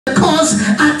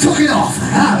I took it off.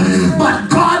 But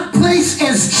God placed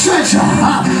his treasure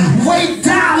way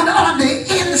down on the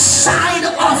inside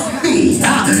of me.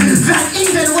 That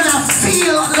even when I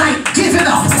feel like giving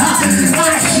up,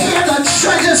 I hear the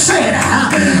treasure saying,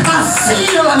 I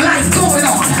feel like going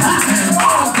on.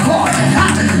 Oh God,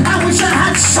 I wish I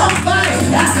had somebody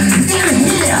in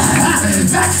here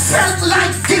that felt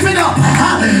like giving up.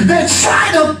 They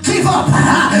tried to give up.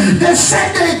 They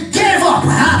said they gave up,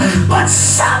 but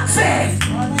something.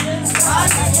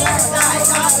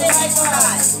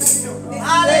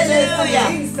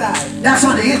 Hallelujah. That's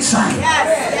on the inside.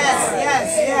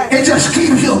 Yes. It just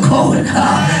keeps you going.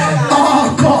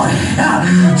 Oh God.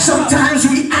 Sometimes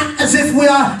we act as if we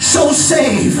are so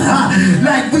saved,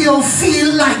 like we don't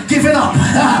feel like giving up.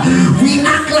 We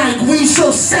act like we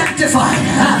so sanctified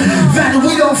that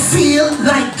we don't feel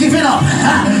like giving up.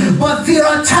 But there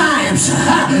are times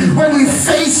when we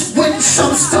face with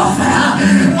some stuff.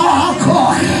 Oh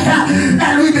God.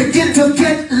 And we begin to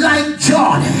get like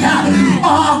John.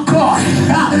 Oh God.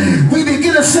 We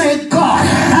begin to say, God,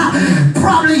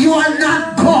 probably you are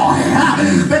not God,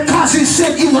 because he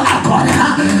said you are God,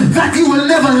 that you will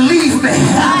never leave me,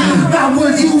 nor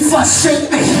will you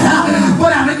forsake me.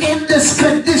 But I'm in this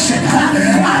condition,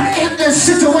 I'm in this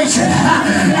situation,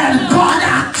 and God,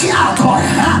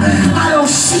 I don't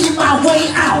see my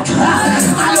way out.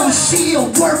 I don't see you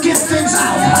working things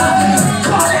out.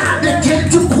 God, I begin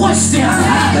to question,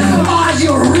 are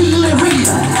you really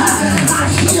real? I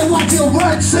hear what your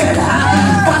word said,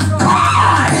 but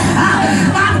God,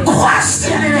 I'm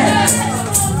questioning it.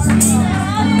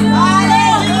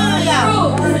 Hallelujah.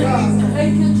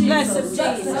 Bless him,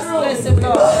 Jesus. Bless him,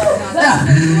 Lord.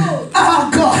 Oh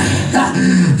God.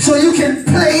 So you can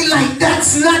play like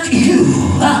that's not you.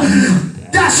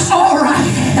 That's all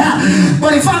right.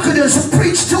 But if I could just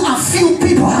preach to a few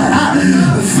people,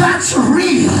 that's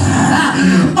real.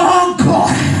 Oh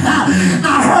God.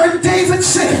 I heard David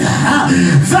say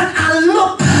that I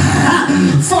look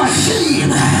for him,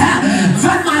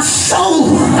 that my soul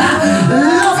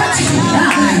love it,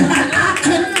 and I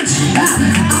couldn't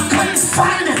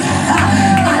find it.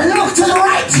 I looked to the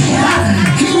right,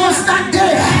 he was not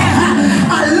there.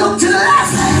 I looked to the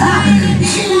left,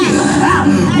 he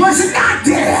was not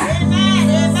there.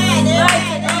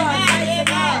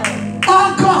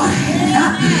 Oh God.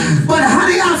 But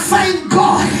honey, I thank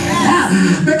God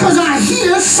because I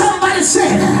hear somebody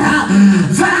say that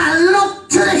I look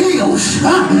to the hills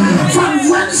from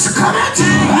whence cometh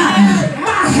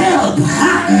my help,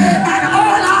 and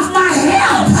all of my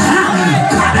help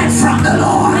cometh from the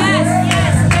Lord.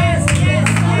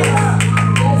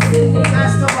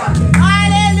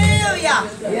 Hallelujah.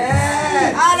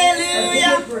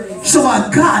 Hallelujah. So I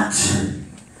got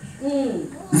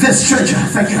this treasure.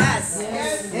 Thank you.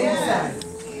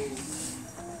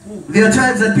 There are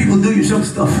times that people do you some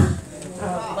stuff.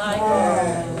 My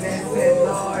God.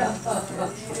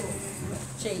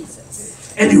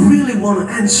 Jesus. And you really want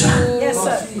to answer. Yes,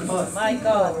 sir. My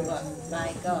God.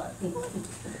 My God.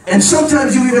 And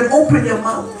sometimes you even open your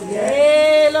mouth.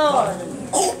 Hey, Lord.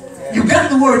 You got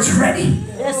the words ready.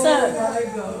 Yes, sir.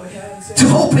 To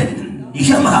open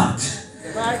your mouth.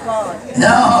 My God.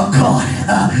 Oh God.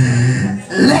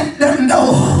 Let them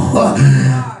know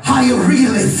how you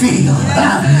really feel.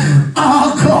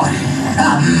 Oh God.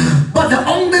 But the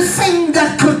only thing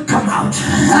that could come out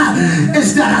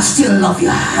is that I still love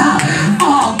you.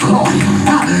 Oh God.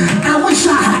 I wish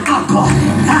I had, oh God,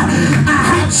 I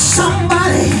had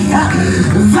somebody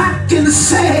that can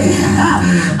say,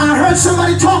 I heard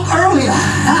somebody talk earlier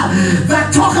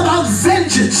that talk about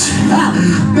vengeance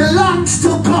belongs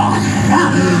to God.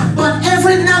 But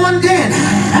every now and then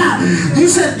you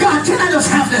said, God, can I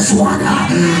just have this one?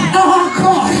 Oh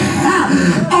God.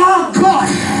 Oh God.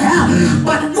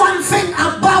 But one thing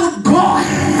about God,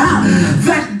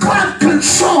 that God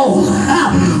controls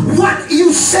what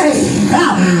you say.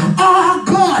 Oh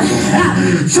God.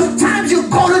 Sometimes you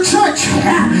go to church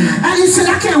and you say,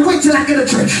 I can't wait till I get to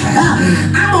church.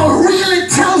 I'm gonna really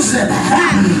tell them.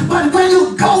 But when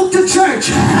you go to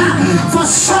church, for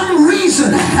some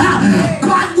reason,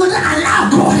 God will allow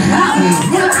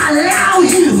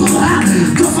you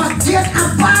to forget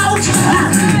about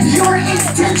your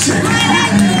intention,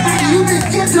 and you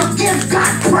begin to give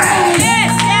God praise.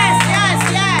 Yes.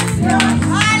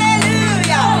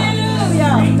 Hallelujah.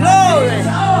 Glory.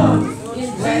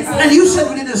 And you said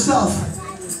within yourself,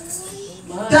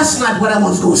 that's not what I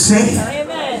was going to say.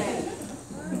 Amen.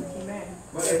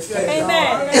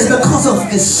 Amen. It's because of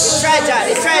this. The treasure.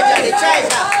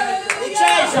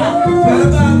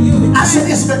 I said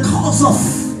it's because of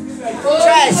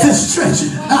this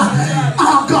treasure.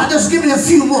 Oh God, just give me a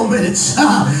few more minutes.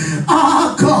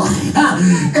 Oh God,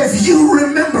 if you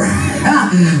remember,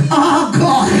 oh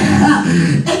God,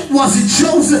 it was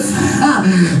Joseph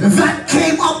that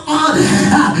came up on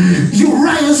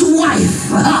Uriah's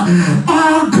wife.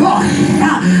 Oh God,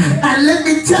 and let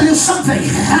me tell you something,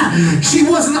 she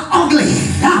wasn't ugly.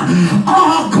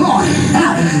 Oh God,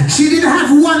 she didn't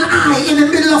have one eye in the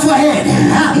middle of her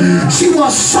head. She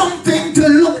was something to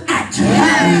look at.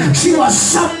 She was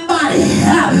somebody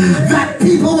that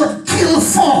people would kill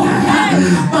for.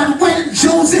 But when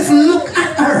Joseph looked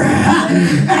at her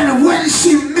and when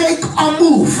she make a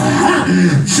move,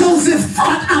 Joseph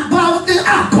thought about the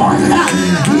apple.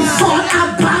 He thought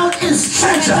about his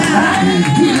treasure.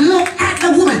 He looked at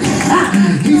the woman.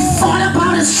 He thought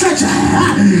about his treasure.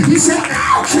 He said,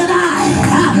 how can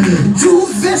I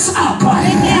do this apple?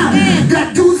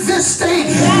 That do this thing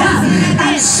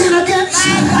and sin against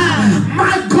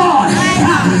my God?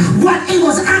 What he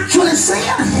was actually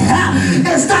saying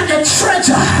is that the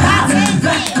treasure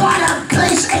that God had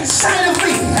placed inside of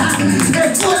me,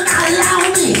 it wouldn't allow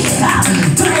me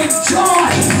to enjoy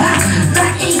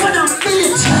that even a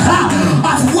minute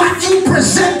of what you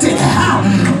presented.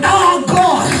 Oh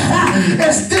God,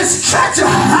 is this treasure,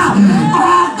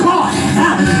 oh God,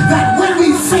 that when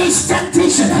we face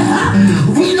temptation,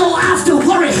 we don't have to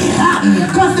worry,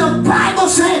 because the Bible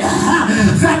said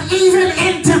that even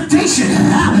in temptation,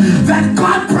 that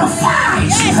God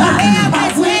provides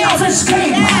a way of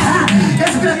escape.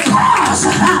 It's because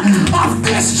of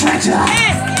this treasure.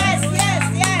 Yes.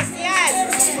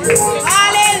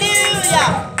 Hallelujah.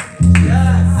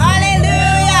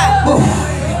 Hallelujah. Oh,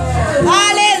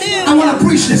 Hallelujah. I want to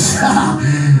preach this.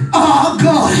 Oh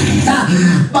God.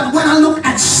 But when I look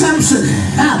at Samson,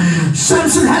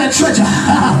 Samson had a treasure.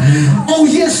 Oh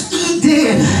yes, he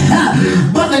did.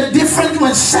 But the difference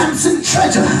with Samson's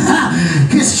treasure,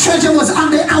 his treasure was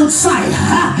on the outside.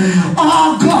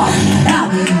 Oh God.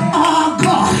 Oh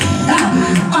God.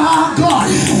 Oh God.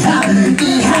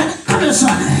 He had, come here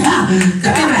son.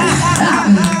 Come here.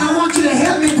 I want you to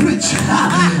help me preach.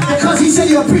 Because he said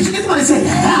you're preaching. This is what he said.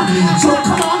 So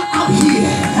come on up here.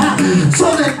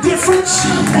 So the difference,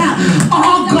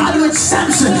 oh God, with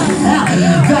Samson,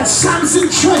 that Samson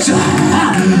treasure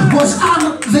was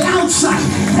on the outside.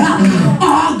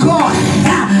 Oh God,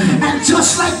 and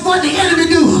just like what the enemy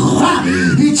do,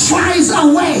 he tries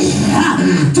a way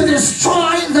to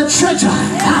destroy the treasure.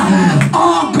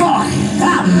 Oh God,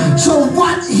 so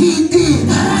what he did,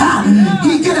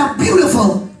 he get a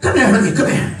beautiful, come here honey, come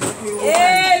here.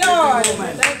 Hey Lord.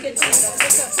 Thank you, Jesus.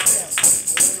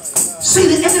 See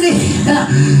the enemy,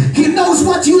 he knows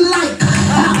what you like.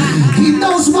 He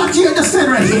knows what you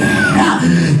understand right here.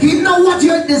 He knows what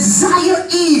your desire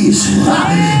is.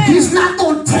 He's not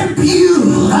going to tempt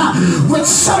you with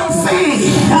something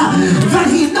that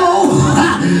he knows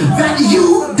that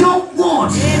you don't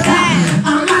want.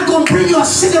 I'm not going to bring you a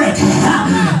cigarette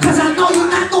because I know you're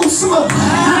not going to smoke.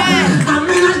 I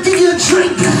may not give you a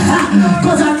drink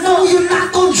because I know you're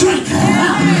not going to drink.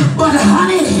 But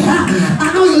honey,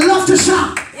 I know you love to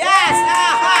shop. Yes.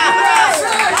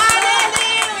 Hallelujah.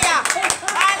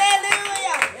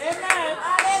 Hallelujah. Amen.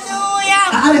 Hallelujah.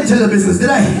 I didn't tell the business, did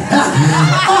I?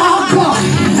 Oh God.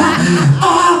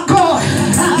 Oh God.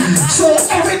 So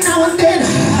every now and then,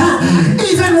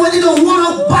 even when you don't want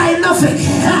to buy nothing,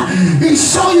 he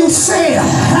show you sale.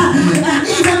 And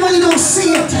even when you don't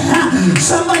see it,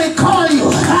 somebody call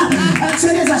you and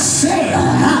say there's a sale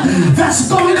that's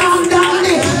going on down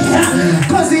there.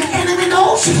 Because the enemy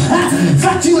knows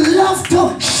that you love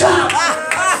to shop.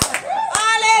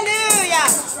 Hallelujah.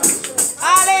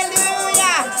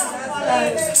 Hallelujah.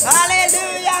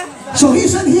 Hallelujah. So he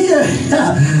said here,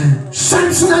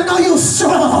 Samson, I know you're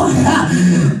strong.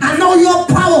 I know you're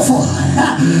powerful.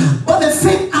 But the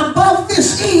thing about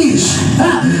this is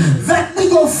that we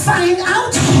go find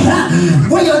out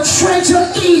where your treasure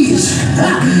is.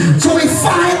 So we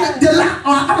find Delilah.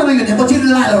 I'm not even there, but you're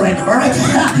Delilah right now, all right?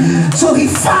 So he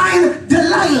find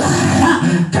Delilah.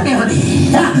 Come here,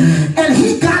 honey. And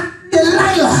he got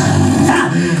Delilah.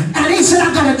 And he said,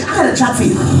 I got a job for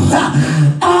you.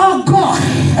 Oh God.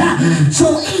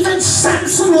 So even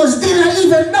Samson didn't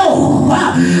even know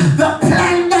the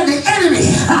plan that the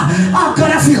enemy, oh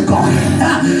God, I feel God.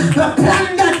 The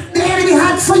plan that the enemy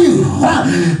had for you.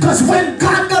 Because when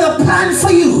God got a plan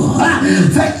for you,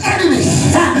 the enemy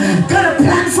got a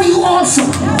plan for you also.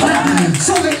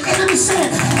 So the enemy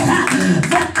said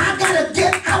that I gotta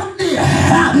get out there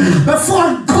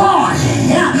before God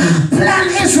plan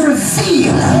is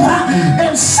revealed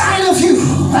inside of you.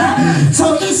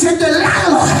 So he said,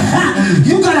 Delilah,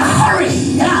 you gotta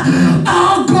hurry.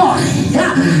 Oh God,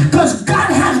 because God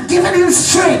has given him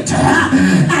strength,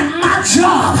 and my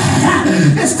job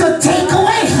is to take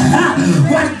away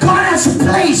what God has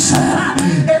placed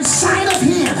inside of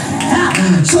him.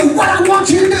 So what I want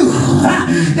you to do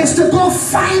is to go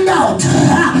find out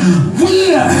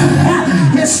where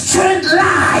his strength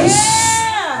lies.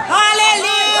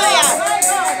 Hallelujah!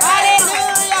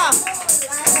 Hallelujah!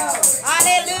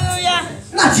 Hallelujah!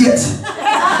 Not yet.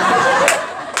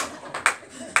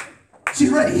 She's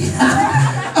ready.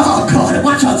 Oh God,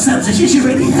 watch out, Samson. She's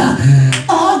ready.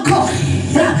 Oh God.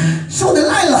 So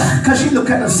Delilah, because she looked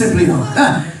kind of simply,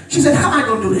 she said, how am I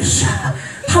going to do this?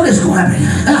 How this going to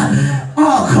happen?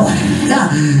 Oh God.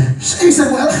 He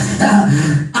said, well,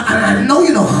 I know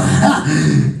you know.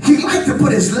 He liked to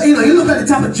put his, you look at the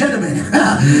type of gentleman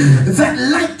that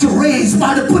like to raise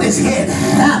while to put his head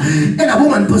in a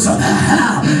woman's bosom.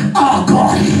 Oh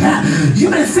God. You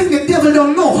may think the devil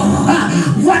don't know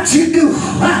what you do.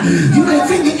 You may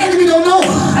think the enemy don't know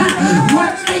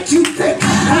what makes you think.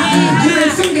 You may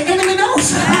think the enemy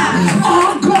knows.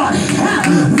 Oh God.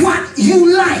 What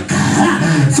you like.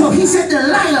 So he said,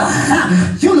 Delilah,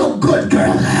 you look good,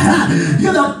 girl.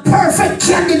 You're the perfect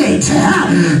candidate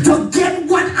to get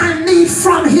what I need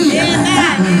from him.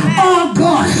 Oh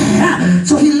God.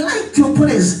 So he liked to put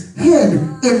his head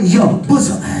in your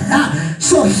bosom.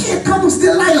 So here comes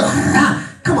Delilah.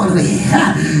 Come on, Lee.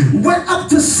 Went up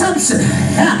to Samson.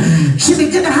 She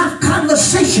began to have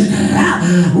conversation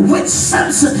with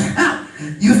Samson.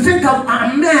 You think a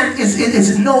man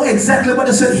is know exactly what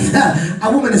to say.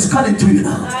 A woman is cutting to you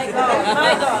now. My God,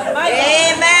 my God, my God.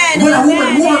 Amen. When a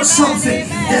woman wants something,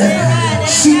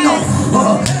 she knows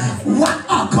what.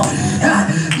 Oh God.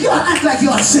 You act like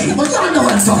you are saved, but you don't know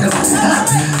what I'm talking about.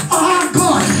 Oh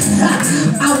God.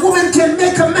 A woman can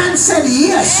make a man say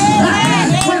yes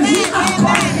when he, oh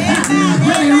God,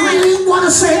 when he really want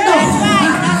to say no.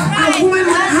 A woman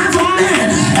will have a man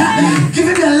give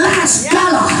him the last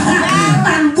dollar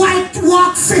and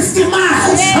walk 50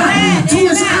 miles to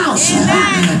his house.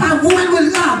 A woman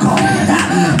will, oh God,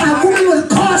 a woman will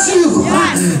cause you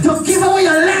to give away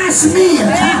your last meal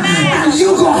and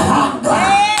you go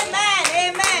hungry.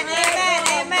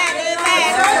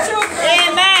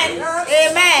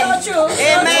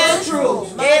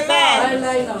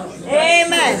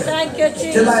 Amen. Thank you,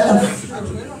 Jesus.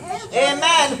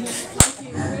 Amen.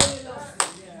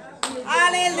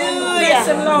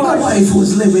 Hallelujah. My wife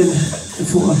was living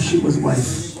before she was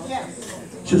wife.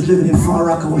 She was living in Far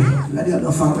Rockaway. Let you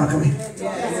know Far Rockaway.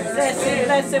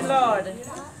 Bless him, Lord.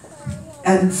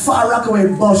 And Far Rockaway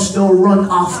bus don't run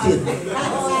often.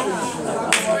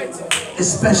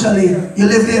 Especially, you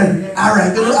live there?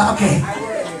 Alright, okay.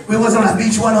 We was on a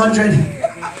Beach 100.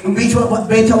 Beach what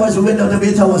Bay Towers, we went down the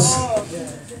Bay Towers.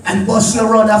 And bus no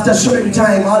run after a certain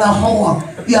time, all a hour.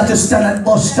 You have to stand at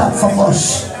bus stop for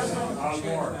bus.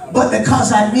 But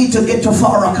because I need to get to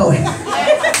Far Rockaway,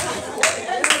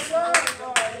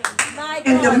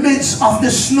 in the midst of the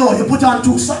snow, you put on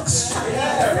 2 socks.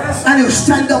 And you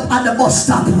stand up at the bus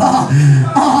stop.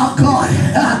 Oh God.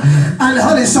 And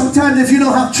honey, sometimes if you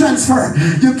don't have transfer,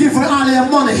 you give her all your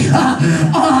money.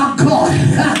 Oh God.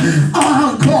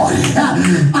 Oh God.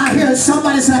 I hear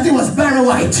somebody say, I think it was Barry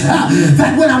White,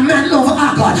 that when a man loves,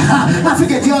 oh God, I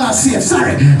forget you all are safe,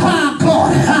 sorry. Oh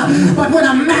God. But when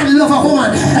a man loves a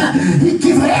woman, he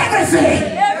gives her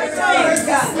everything.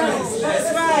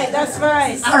 That's right, that's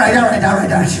right. All right.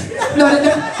 No, they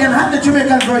have the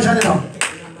Jamaican version, you know.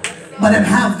 But then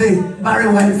have the Barry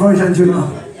White version, you know.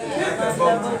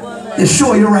 They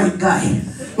show you right guy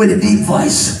with a deep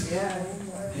voice.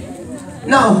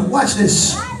 Now, watch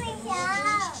this.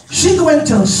 She went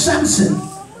to Samson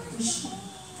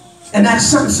and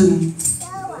asked Samson,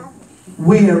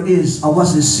 where is or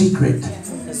what's the secret to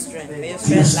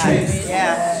your strength?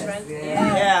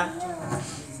 Yeah.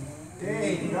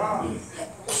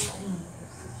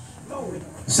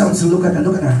 Samson, look at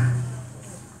her.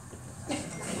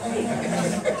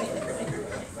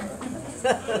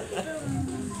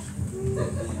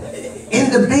 In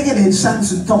the beginning,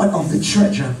 Samson thought of the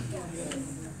treasure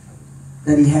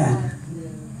that he had.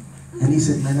 And he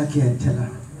said, man, I can't tell her.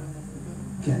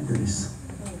 Can't do this.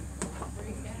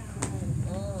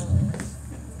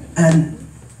 And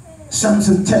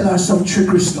Samson tell her some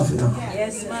trickery stuff, you know.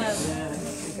 Yes, ma'am.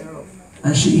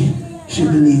 And she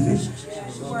believed it.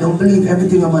 Don't believe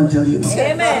everything I'm going to tell you. No.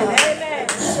 Amen.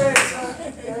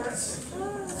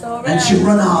 And she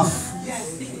run off.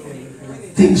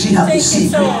 Think she have the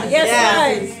secret. Yes,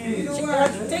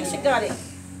 right. She think she got it.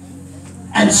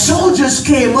 And soldiers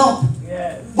came up,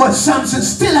 but Samson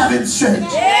still having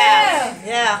strength.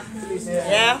 Yeah.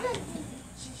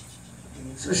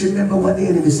 So she remember what the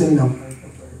enemy saying now.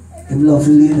 Him love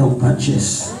to lay down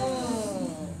punches.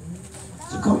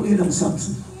 So come lay down,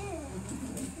 Samson.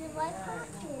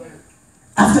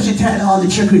 After she tied all the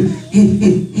trickery,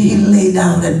 he lay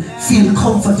down and feel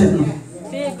comfortable.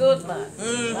 Feel good, man.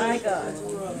 My God.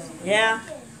 Yeah.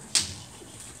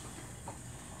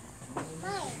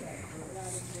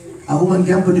 A woman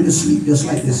can put you to sleep just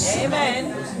like this.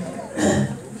 Amen.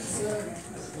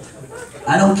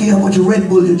 I don't care how much Red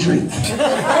Bull you drink.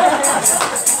 Yes,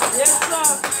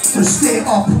 sir. To stay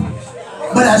up.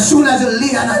 But as soon as you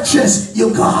lay on her chest,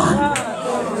 you're gone.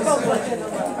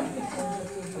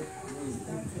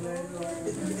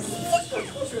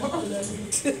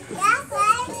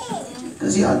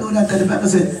 Because y'all know that kind of Bible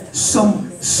said,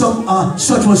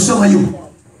 such was some of you.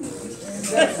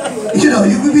 You know,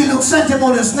 you will look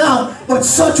sanctimonious now, but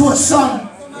such was some.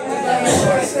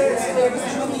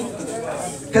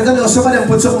 Because I know some of them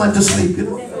put someone to sleep, you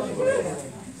know.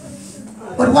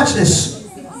 But watch this.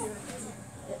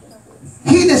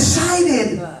 He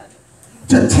decided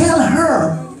to tell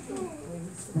her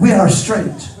where her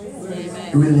strength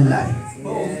really lies.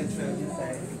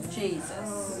 Jesus.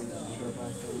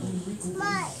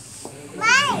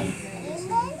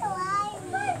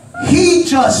 He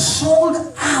just sold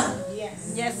out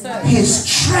Yes, sir. his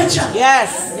treasure.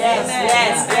 Yes, yes,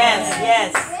 yes,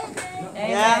 yes, yes.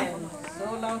 Amen. So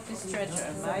long this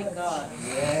treasure. My God.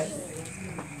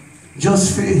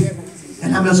 Just for,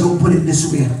 and I'm just going to put it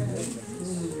this way.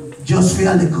 Just for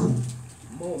a little.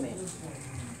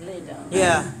 Lay down.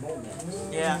 Yeah.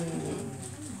 Yeah.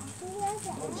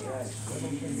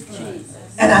 Jesus.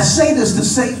 And I say this to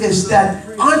say this, that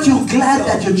aren't you glad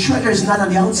that your treasure is not on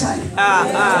the outside?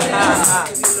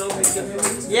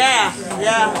 Yeah,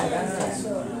 yeah.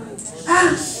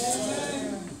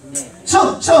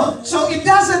 So it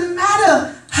doesn't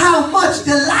matter how much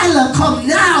Delilah come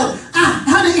now.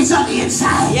 Honey, it's on the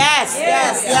inside. Yes,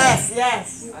 yes, yes,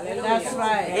 yes. That's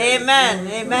right. Amen,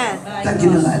 amen. Thank you,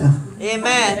 Delilah.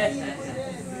 Amen.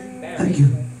 Thank you.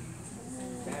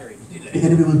 The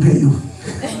enemy will pay you.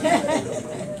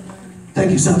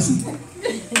 Thank you, Samson.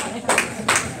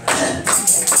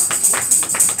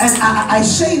 And I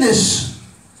say this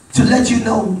to let you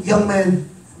know, young man,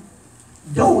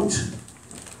 don't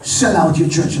sell out your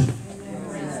treasure.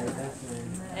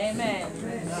 Amen.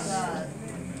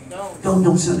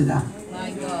 Don't sell it out.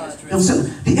 My God. Don't sell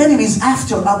it. The enemy is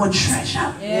after our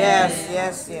treasure. Yes,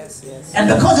 yes, yes, yes. And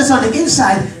because it's on the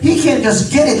inside, he can't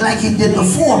just get it like he did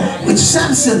before with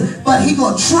Samson, but he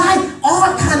gonna try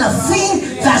all kind of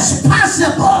thing that's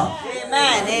possible.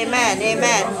 Amen, amen,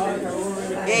 amen.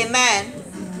 Amen.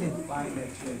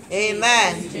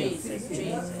 Amen. Jesus,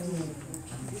 Jesus.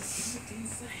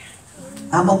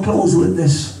 I'm gonna close with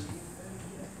this.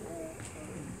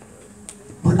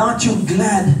 But aren't you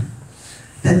glad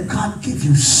that God gave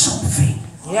you something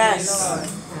Yes.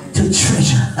 to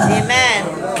treasure? Amen.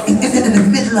 In the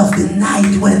middle of the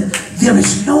night when there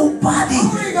is nobody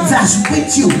that's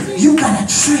with you, you got a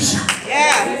treasure.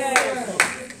 Yeah.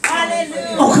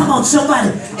 Hallelujah. Oh, come on, somebody.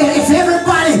 If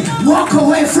everybody walk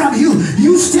away from you,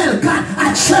 you still got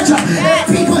a treasure. If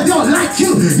people don't like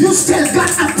you, you still got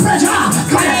a treasure.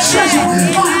 Got a treasure.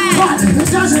 Oh, God. It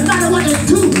doesn't matter what they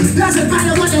do. Doesn't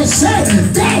matter what they say.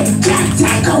 They can't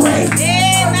take away.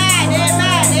 Amen,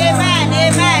 amen, amen,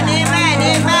 amen, amen,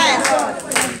 amen.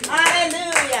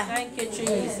 Hallelujah. Thank you,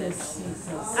 Jesus.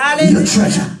 Your Hallelujah.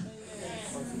 treasure.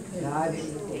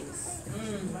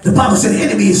 The Bible said the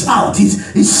enemy is out. He's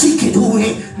seeking who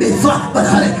he may find. But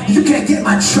honey, you can't get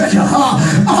my treasure.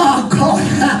 Oh God.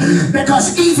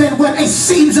 Because even when it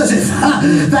seems as if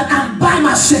that I'm by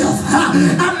myself,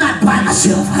 I'm not by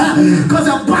myself. Because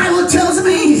the Bible tells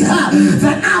me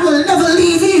that I will never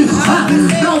leave you.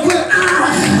 Nor will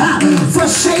I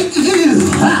forsake you.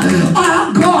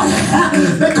 Oh God.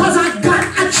 Because I got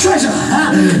a treasure.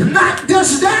 Not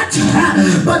just that,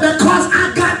 but because I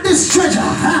got this treasure.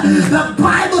 The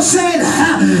Bible said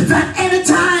that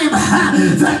anytime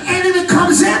the enemy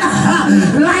comes in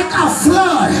like a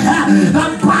flood,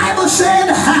 the Bible said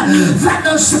that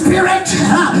the Spirit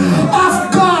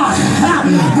of God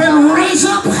will raise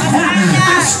up a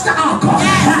stalk.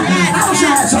 I wish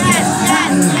I had something.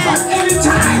 But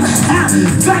anytime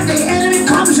that the enemy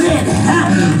comes in,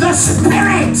 the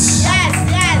Spirit. Yes,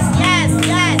 yes, yes,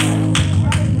 yes.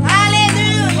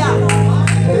 Hallelujah.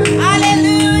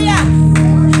 Hallelujah.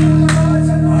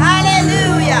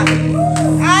 Hallelujah.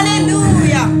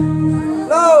 Hallelujah.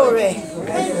 Glory.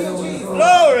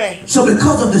 Glory. So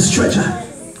because of this treasure,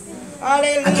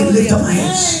 Hallelujah. I can lift up my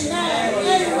hands.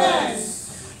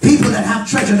 People that have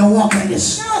treasure don't walk like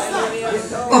this.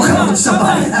 Oh, come on,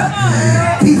 somebody.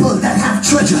 People that have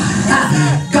treasure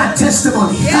got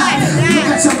testimony. Look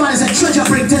at somebody and say, treasure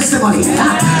bring testimony.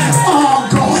 Oh,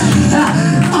 God.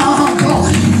 Oh,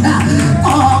 God.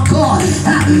 Oh, God.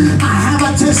 I have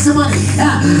a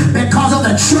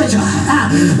treasure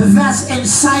that's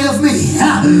inside of me.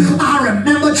 I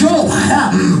remember Job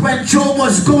when Job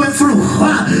was going through.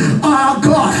 Oh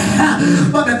God,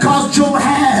 but because Job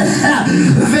had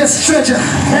this treasure,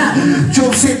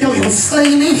 Job said, no, you'll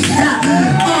slay me.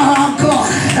 Oh God,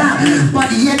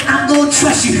 but yet I'm going to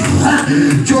trust you.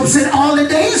 Job said, all the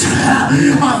days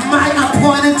of my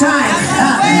appointed time,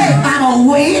 I'm going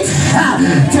to wait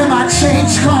till my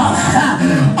change comes.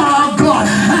 Oh God,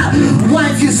 why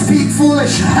if you speak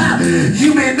foolish,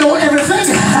 you may know everything,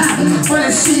 but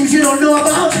it seems you don't know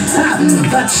about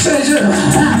the treasure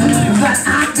that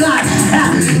I got.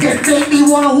 It made me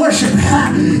want to worship.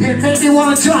 It made me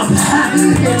want to jump.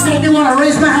 It made me want to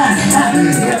raise my hand.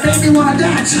 It made me want to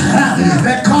dance.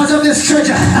 Because of this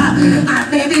treasure, I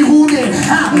may be wounded.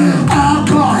 Oh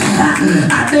God,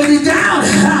 I may be down,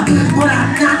 but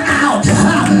I'm not out.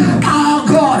 Oh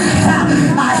God,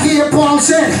 I hear Paul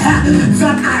said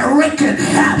that I reckon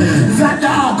that,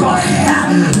 oh God,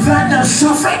 that the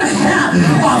suffering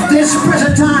of this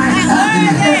present time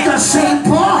is the same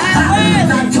Paul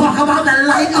that talk about the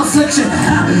light affliction.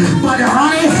 But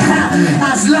honey,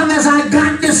 as long as I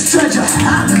got this treasure,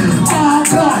 oh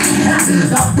God,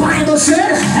 the Bible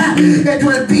said it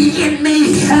will be in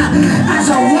me as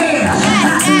a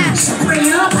well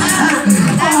spring up.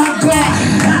 Oh God,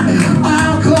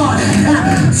 oh God.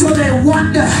 So they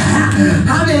wonder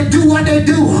how they do what they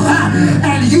do,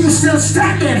 and you still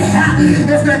standing.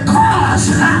 It's because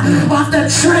of the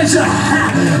treasure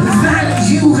that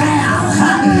you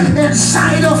have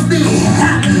inside of me,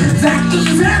 that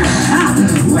even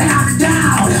when I'm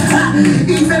down,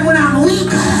 even when I'm weak,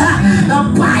 the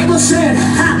Bible said,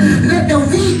 let the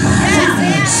weak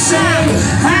say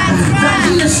that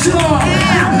he is strong.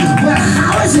 But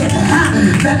how is it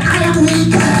that I am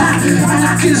weak and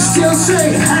I can still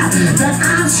say that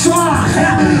I'm strong?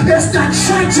 It's the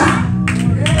treasure.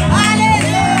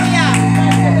 Hallelujah.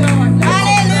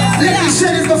 Hallelujah. Let me say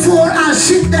this before I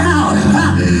sit down.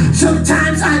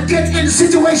 Sometimes I get in a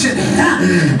situation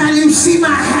and you see my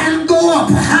hand go up,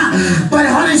 but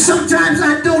honey, sometimes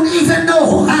I don't even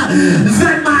know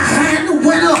that my hand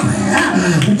went up.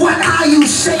 What are you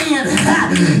saying?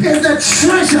 If the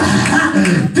treasure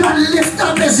don't lift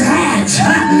up his hands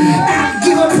and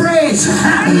give a praise,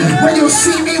 when you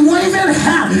see me waving,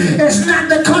 it's not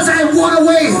because I want to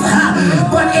wave,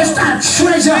 but it's the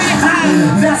treasure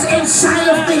that's inside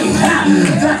of me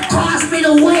that caused me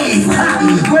to wave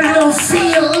when I don't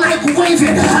feel like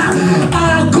waving.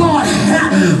 Oh God,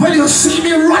 when you see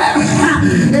me running,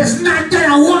 it's not that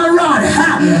I want to run,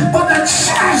 but the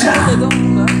treasure.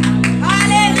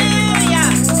 Hallelujah.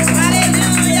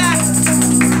 Hallelujah.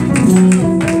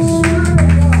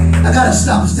 I gotta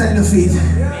stop standing to feet.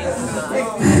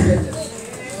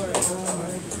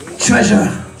 Treasure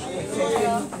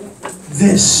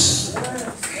this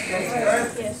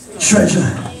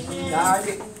treasure.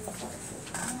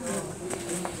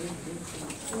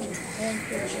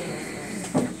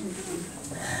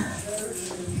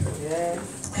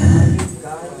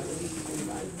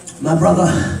 My brother,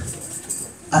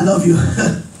 I love you,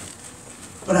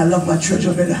 but I love my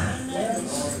treasure better.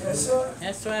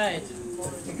 That's right.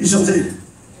 You something?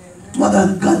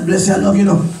 Mother, God bless you, I love you,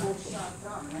 no.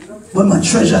 But my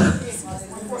treasure,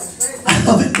 I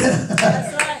love it better.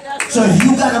 So if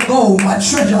you gotta go, my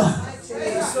treasure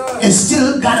is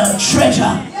still got a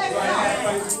treasure.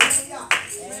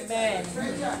 Amen.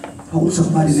 Hold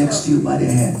somebody next to you by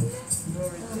their hand.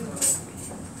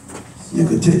 You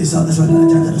could take this out, that's why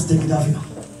another time I just take it off, you know.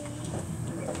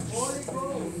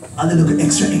 And they look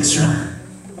extra.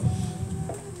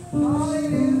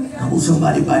 Hold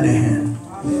somebody by their hand.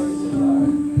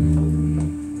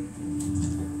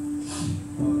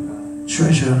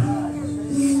 Treasure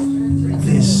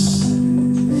this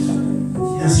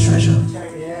treasure.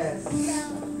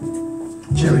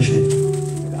 Cherish it.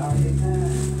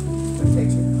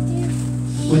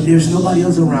 When there's nobody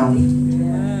else around,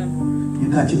 you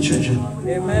got your treasure.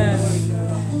 Amen.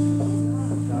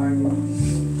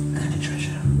 Got your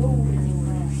treasure.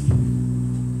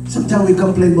 Sometimes we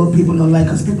complain about people don't like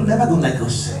us. People never gonna like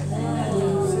us.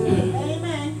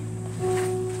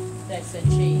 That's a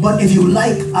change. But if you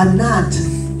like or not,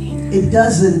 it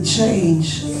doesn't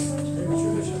change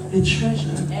the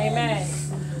treasure. Amen.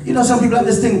 You know, some people have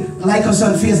this thing, like us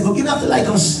on Facebook. You don't have to like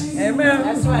us. Amen.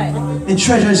 That's right. The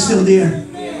treasure is still there.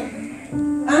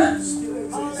 Huh?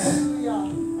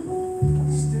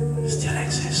 Still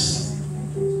exists.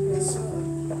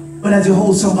 But as you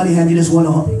hold somebody's hand, you just want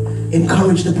to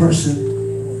encourage the person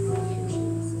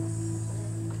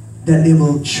that they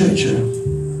will treasure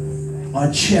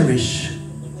or cherish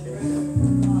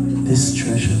this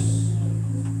treasure.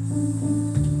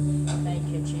 Thank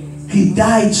you, He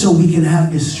died so we can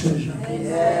have this treasure.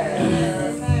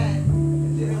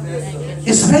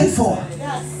 It's paid for.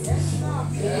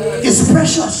 It's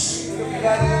precious.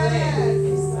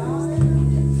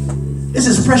 This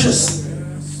is precious.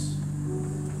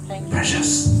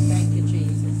 Precious. Thank you,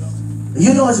 Jesus.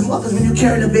 You know, as mothers, when you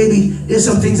carry the baby, there's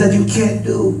some things that you can't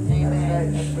do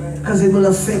because it will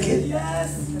affect it.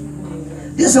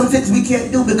 There's some things we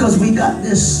can't do because we got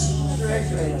this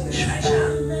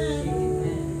treasure.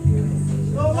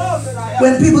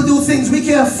 When people do things, we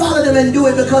can't follow them and do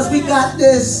it because we got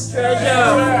this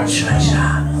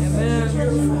treasure.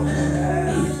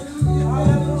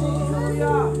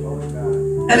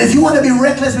 And if you want to be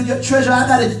reckless with your treasure, I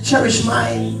gotta cherish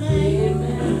mine.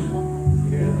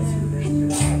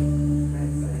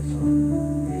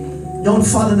 Don't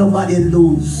follow nobody and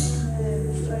lose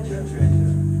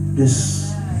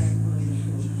this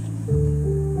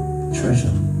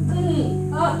treasure.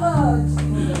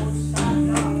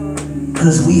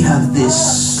 Because we have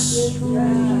this.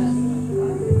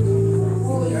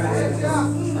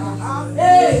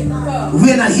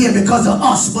 We're not here because of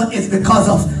us, but it's because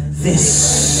of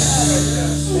this.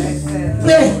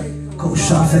 Go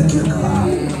shout, thank you, God.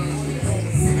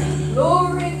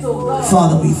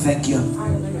 Father, we thank you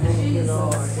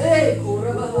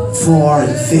for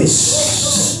this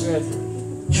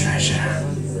treasure.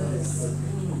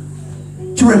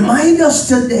 To remind us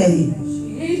today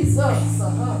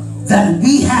that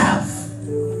we have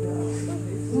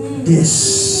this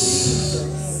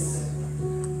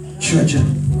treasure.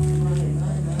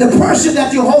 The person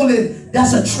that you're holding,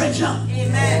 that's a treasure.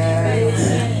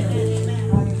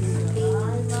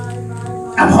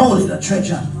 I'm holding a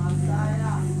treasure.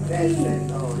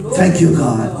 Thank you,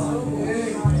 God.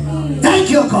 Thank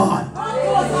you, God.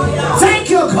 Thank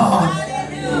you, God.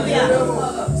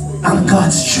 I'm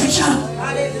God's treasure.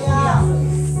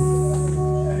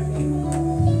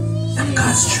 I'm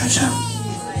God's treasure.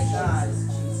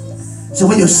 So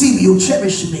when you see me, you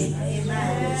cherish me.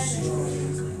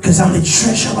 Because I'm the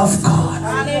treasure of God.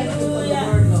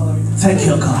 Thank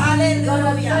you, God.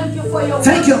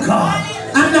 Thank you, God.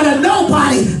 I'm not a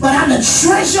nobody, but I'm the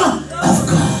treasure of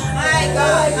God. My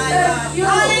God, my God.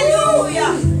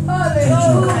 Hallelujah.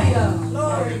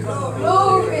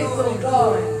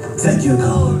 Thank you,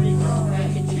 God.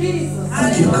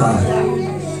 Thank you, God.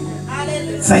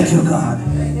 Thank you, God.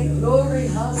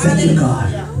 Thank you, God.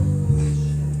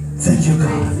 Thank you,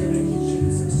 God.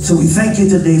 So we thank you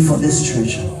today for this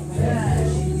treasure.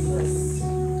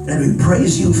 And we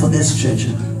praise you for this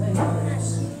treasure.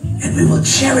 And we will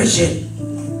cherish it.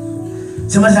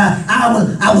 Somebody say,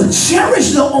 I will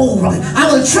cherish the old one. I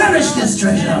will cherish this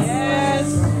treasure.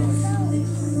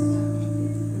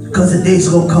 Because the day's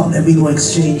going to come and we're going to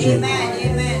exchange it.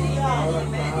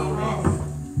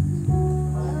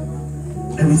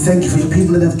 And we thank you for your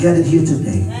people that have gathered here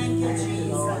today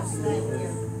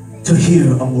to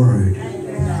hear a word.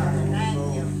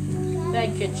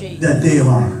 Thank you, Jesus. That they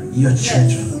are your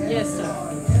treasure. Yes, sir.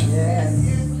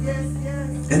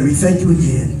 And we thank you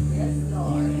again.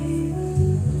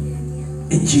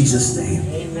 In Jesus' name.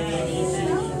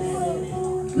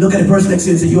 Look at the person next to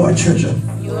you and say, you are a treasure.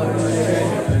 You are a treasure.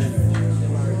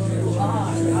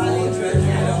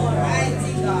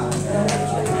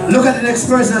 Look at the next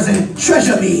person and say,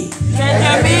 treasure me.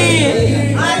 Treasure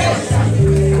me.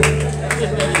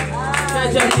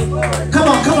 Treasure me. Come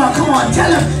on, come on, come on.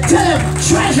 Tell him,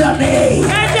 treasure me.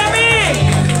 Treasure me.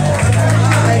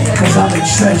 Because I'm a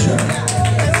treasure.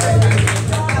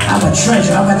 I'm a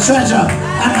treasure. I'm a treasure.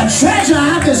 I'm a treasure.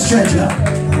 I'm this treasure.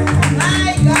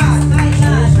 My God, my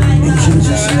God, my God. In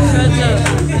Jesus' name.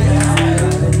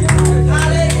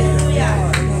 Hallelujah.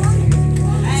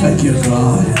 Thank you,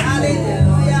 God.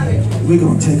 Hallelujah. We're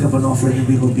going to take up an offering and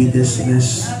we're going to be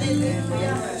dismissed.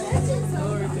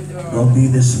 We'll be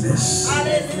dismissed.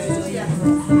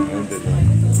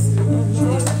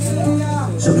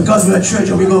 So because we're a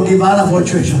treasure, we're going to give all of our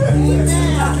treasure.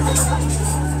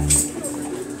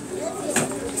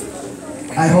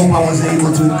 I hope I was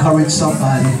able to encourage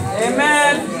somebody.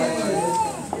 Amen.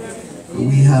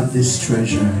 We have this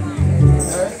treasure.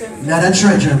 Not a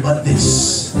treasure, but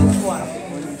this.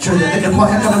 Treasure. And the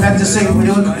choir coming back to sing.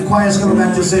 The choir's coming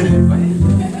back to sing.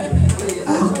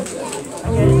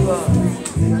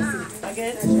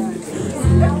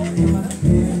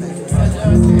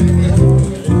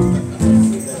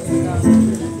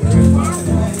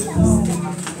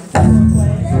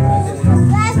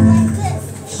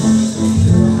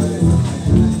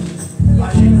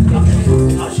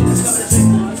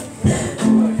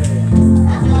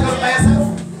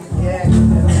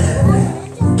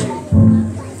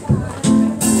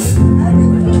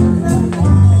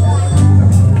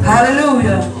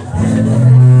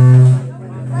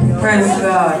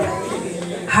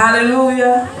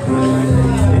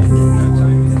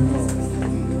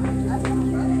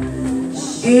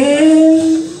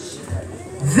 In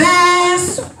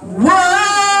this world,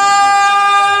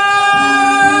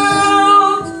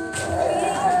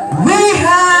 we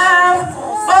have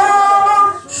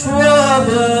all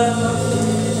trouble.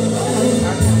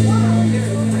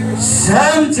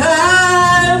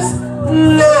 Sometimes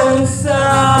lonesome,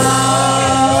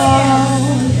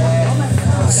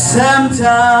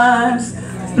 sometimes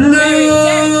blue.